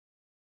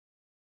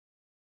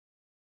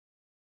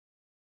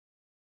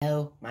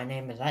Hello, my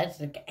name is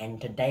Isaac, and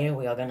today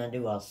we are gonna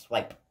do a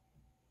swipe.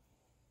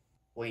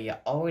 We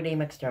already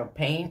mixed our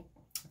paint,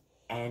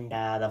 and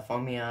the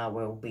formula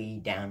will be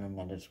down in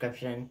the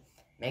description.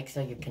 Make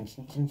sure your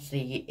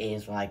consistency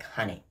is like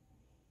honey.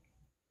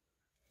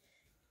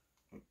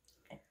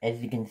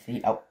 As you can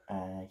see,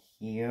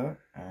 here,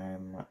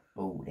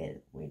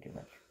 there's way too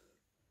much.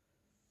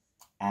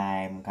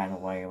 I'm kind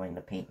of layering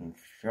the paint in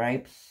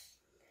stripes.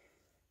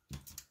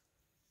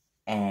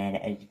 And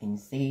as you can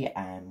see,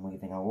 I'm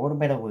leaving a little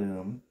bit of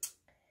room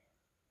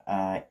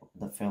to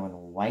fill in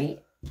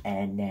white,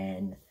 and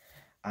then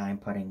I'm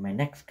putting my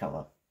next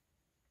color.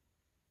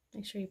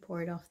 Make sure you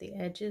pour it off the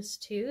edges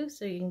too,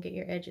 so you can get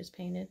your edges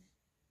painted.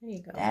 There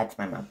you go. That's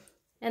my mom.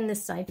 And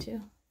this side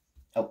too.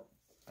 Oh,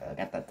 I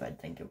got that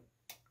side, thank you.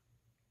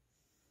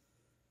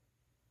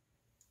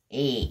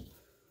 Hey.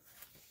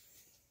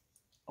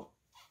 Oh.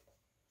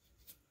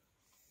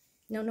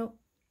 No.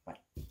 What?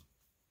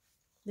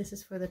 This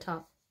is for the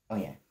top. Oh,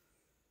 yeah.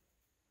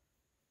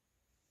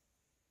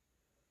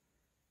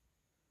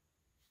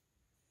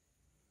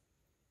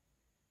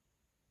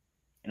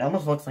 It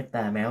almost looks like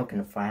the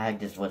American flag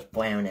just was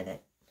brown in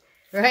it.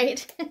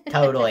 Right?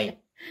 Totally.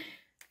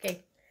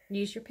 Okay,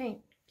 use your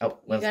paint. Oh,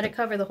 you gotta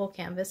cover the whole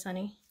canvas,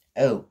 honey.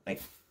 Oh,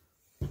 wait.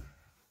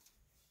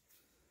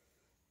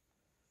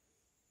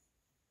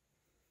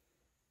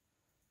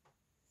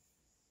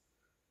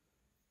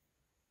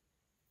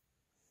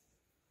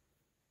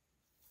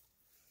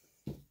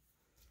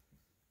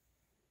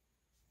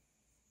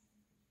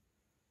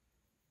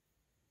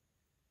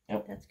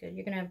 Nope. That's good.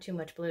 You're gonna have too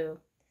much blue.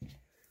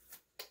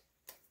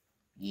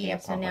 Yeah,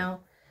 okay, so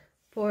now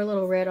pour a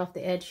little red off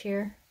the edge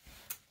here.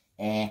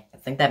 I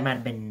think that might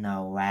have been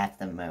the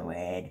last of my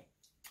red.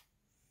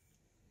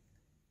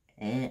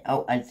 And,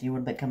 oh, I see a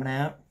little bit coming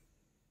out.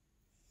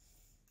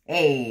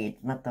 Hey,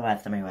 it's not the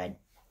last of my red.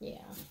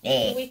 Yeah.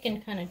 Hey. We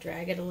can kind of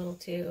drag it a little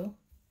too.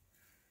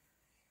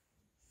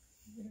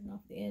 Get it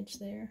off the edge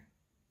there.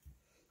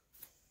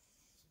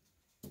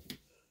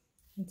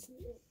 It's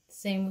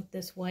same with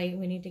this white.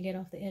 We need to get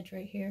off the edge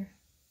right here.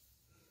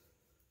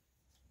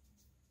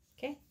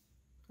 Okay,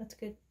 that's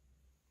good.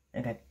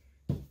 Okay.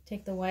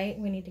 Take the white.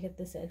 We need to get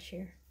this edge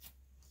here.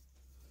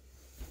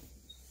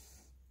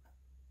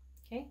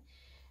 Okay.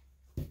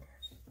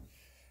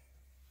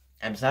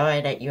 I'm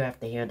sorry that you have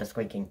to hear the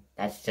squeaking.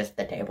 That's just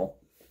the table.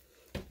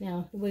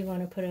 Now we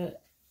want to put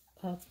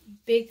a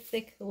big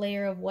thick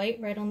layer of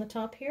white right on the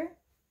top here.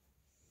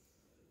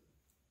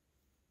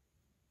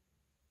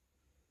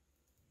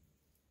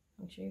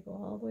 Make sure you go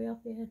all the way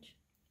off the edge.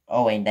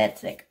 Oh, ain't that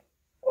thick.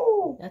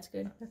 Ooh. That's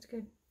good. That's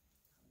good.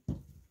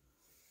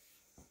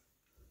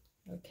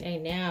 Okay,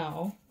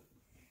 now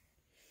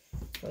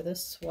for the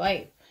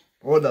swipe.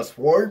 For the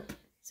swipe?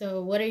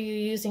 So what are you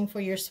using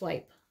for your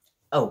swipe?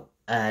 Oh,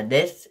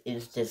 this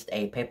is just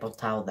a paper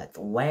towel that's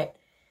wet.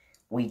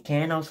 We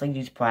can also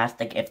use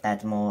plastic if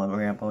that's more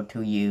agreeable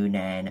to you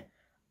than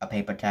a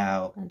paper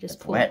towel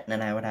that's wet,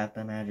 than I would have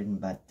to imagine,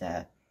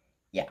 but,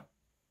 yeah.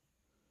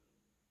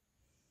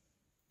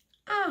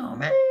 Oh,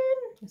 man.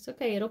 It's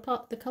okay. It'll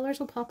pop. The colors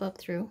will pop up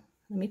through.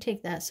 Let me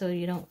take that so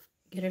you don't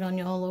get it on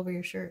you all over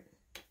your shirt.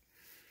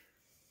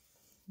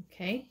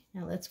 Okay,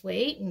 now let's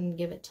wait and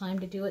give it time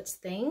to do its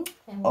thing.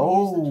 And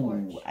we'll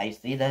use the torch. I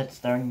see that it's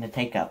starting to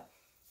take up.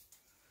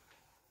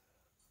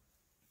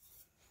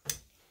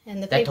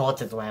 And that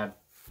torch is loud.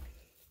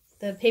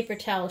 The paper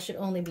towel should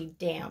only be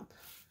damp,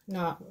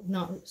 not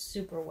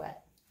super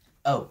wet.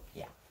 Oh,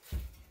 yeah.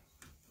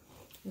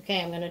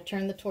 Okay, I'm going to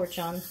turn the torch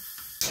on.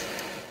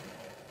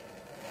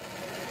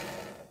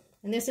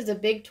 And this is a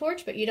big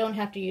torch, but you don't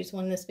have to use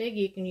one this big.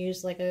 You can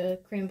use like a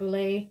creme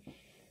brulee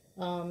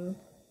torch.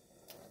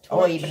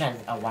 Or even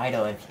a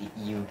wider if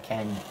you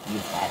can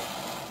use that.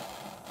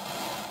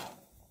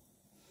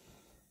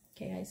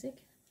 Okay, Isaac.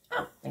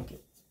 Oh, thank you.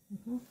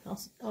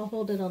 I'll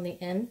hold it on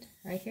the end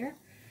right here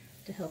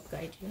to help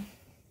guide you.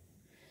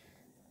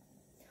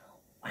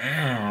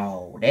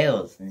 Wow,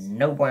 there's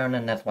no brown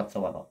in this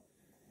whatsoever.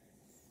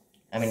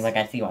 I mean, like,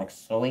 I see, like,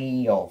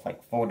 3 or,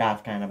 like, 4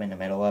 dots kind of in the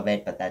middle of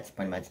it, but that's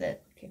pretty much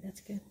it. Okay, that's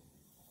good.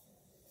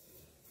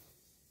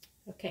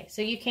 Okay,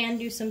 so you can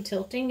do some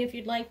tilting if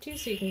you'd like to,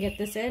 so you can get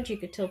this edge. You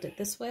could tilt it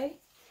this way.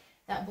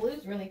 That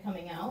blue's really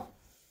coming out.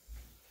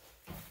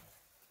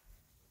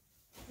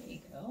 There you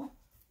go.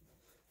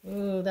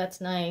 Ooh, that's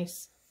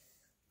nice.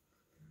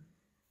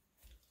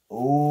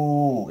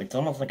 Ooh, it's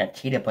almost like a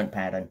cheetah print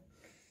pattern.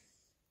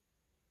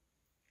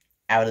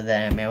 Out of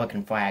the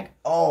American flag.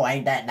 Oh,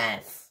 ain't that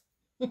nice?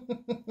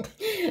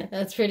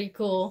 That's pretty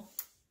cool.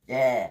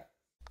 Yeah.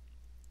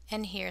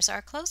 And here's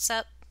our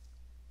close-up.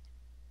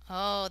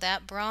 Oh,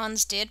 that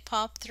bronze did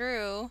pop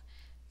through.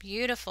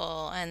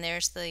 Beautiful. And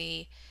there's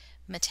the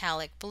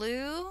metallic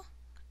blue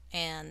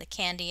and the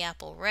candy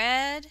apple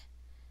red.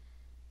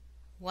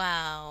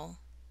 Wow.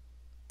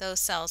 Those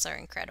cells are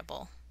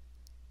incredible.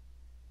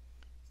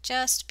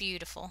 Just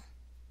beautiful.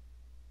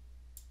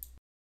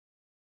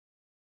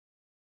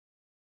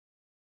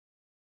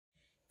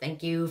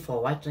 Thank you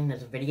for watching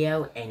this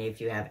video, and if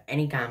you have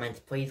any comments,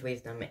 please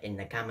leave them in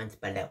the comments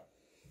below.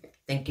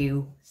 Thank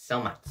you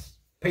so much.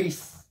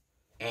 Peace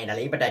and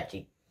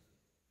arrivederci.